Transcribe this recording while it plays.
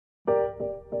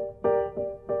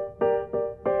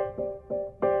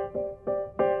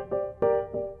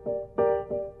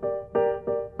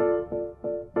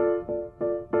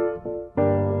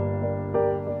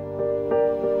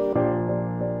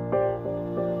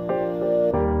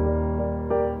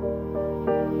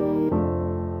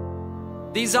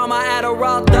These are my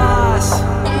Adderall thoughts.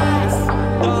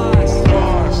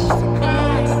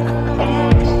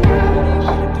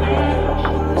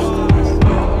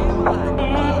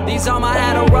 These are my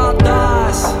Adderall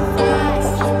thoughts.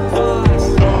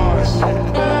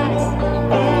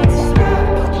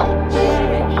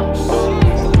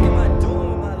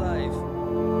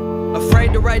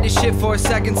 Afraid to write this shit for a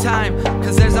second time,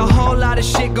 cause there's a whole lot of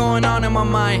shit going on in my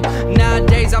mind.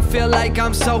 Nowadays I feel like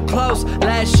I'm so close.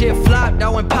 Last shit flopped,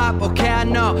 that went pop, okay I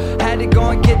know. Had to go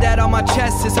and get that on my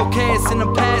chest, it's okay, it's in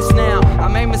the past now. I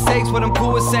made mistakes but I'm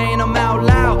cool with saying them out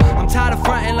loud. I'm tired of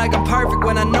fronting like I'm perfect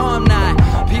when I know I'm not.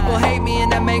 People hate me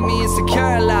and that make me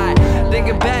insecure a lot.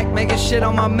 Thinking back, making shit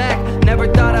on my Mac. Never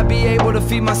thought I'd be able to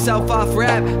feed myself off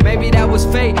rap. Maybe that was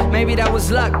fate, maybe that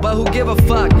was luck, but who give a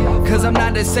fuck? Cause I'm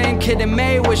not the same kid that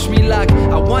may wish me luck.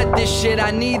 I want this shit,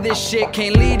 I need this shit.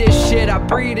 Can't leave this shit, I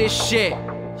breathe this shit.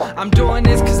 I'm doing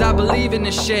this cause I believe in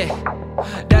this shit.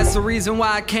 That's the reason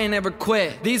why I can't ever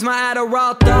quit. These my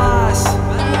Adderall thoughts.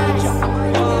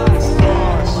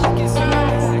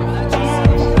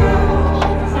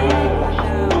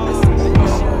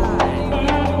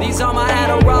 These are my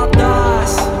Adderall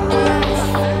thoughts.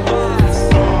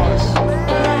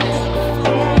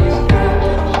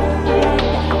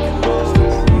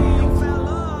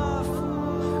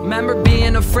 Remember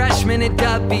being a freshman at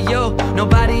W.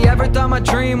 Nobody ever thought my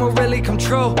dream would really come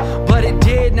true, but it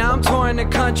did. Now I'm touring the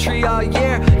country all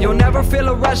year. You'll never feel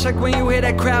a rush like when you hear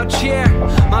that crowd cheer.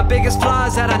 My biggest flaw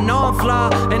is that I know I'm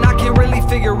flawed, and I can't really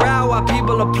figure out why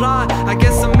people applaud. I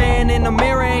guess the man in the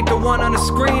mirror ain't the one on the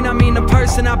screen. I mean the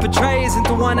person I portray isn't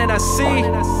the one that I see.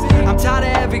 I'm tired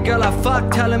of every girl I fuck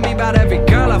telling me about every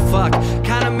girl I fuck.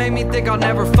 Kinda made me think I'll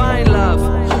never find love.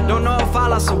 Don't know if I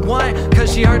lost a one,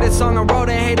 cause she heard that song I wrote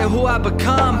and hated who I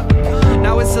become.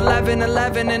 Now it's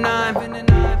 11:11 and I'm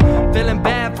feeling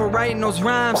bad for writing those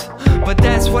rhymes, but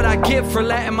that's what I get for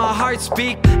letting my heart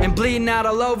speak and bleeding out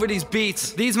all over these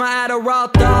beats. These my Adderall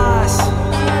thoughts.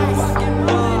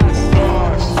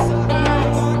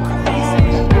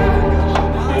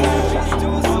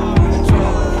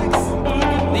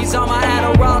 These are my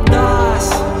Adderall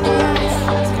thoughts.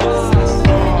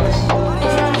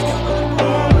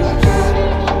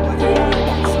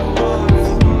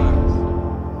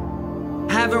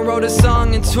 Haven't wrote a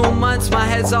song in 2 months, my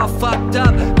head's all fucked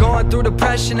up. Going through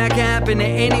depression, that can happen to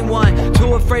anyone.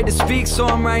 Too afraid to speak, so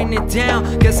I'm writing it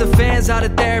down. Guess the fans are the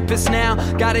therapist now.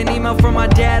 Got an email from my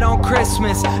dad on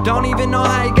Christmas. Don't even know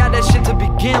how he got that shit to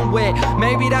begin with.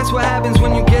 Maybe that's what happens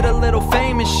when you get a little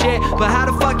famous shit. But how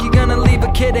the fuck you gonna leave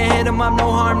a kid and hit him up,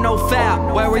 no harm, no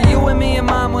foul? Where were you and me and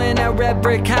mama in that red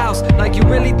brick house? Like you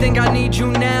really think I need you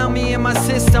now? Me and my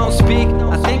sis don't speak.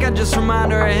 I think I just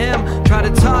remind her of him. Try to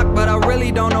talk, but I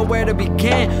really don't know where to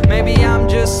begin. Maybe I'm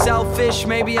just selfish,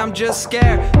 maybe I'm just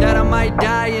scared that I might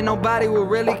die and nobody will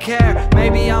really care.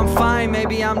 Maybe I'm fine,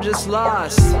 maybe I'm just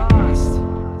lost.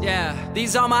 Yeah,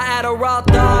 these are my Adderall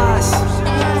thoughts.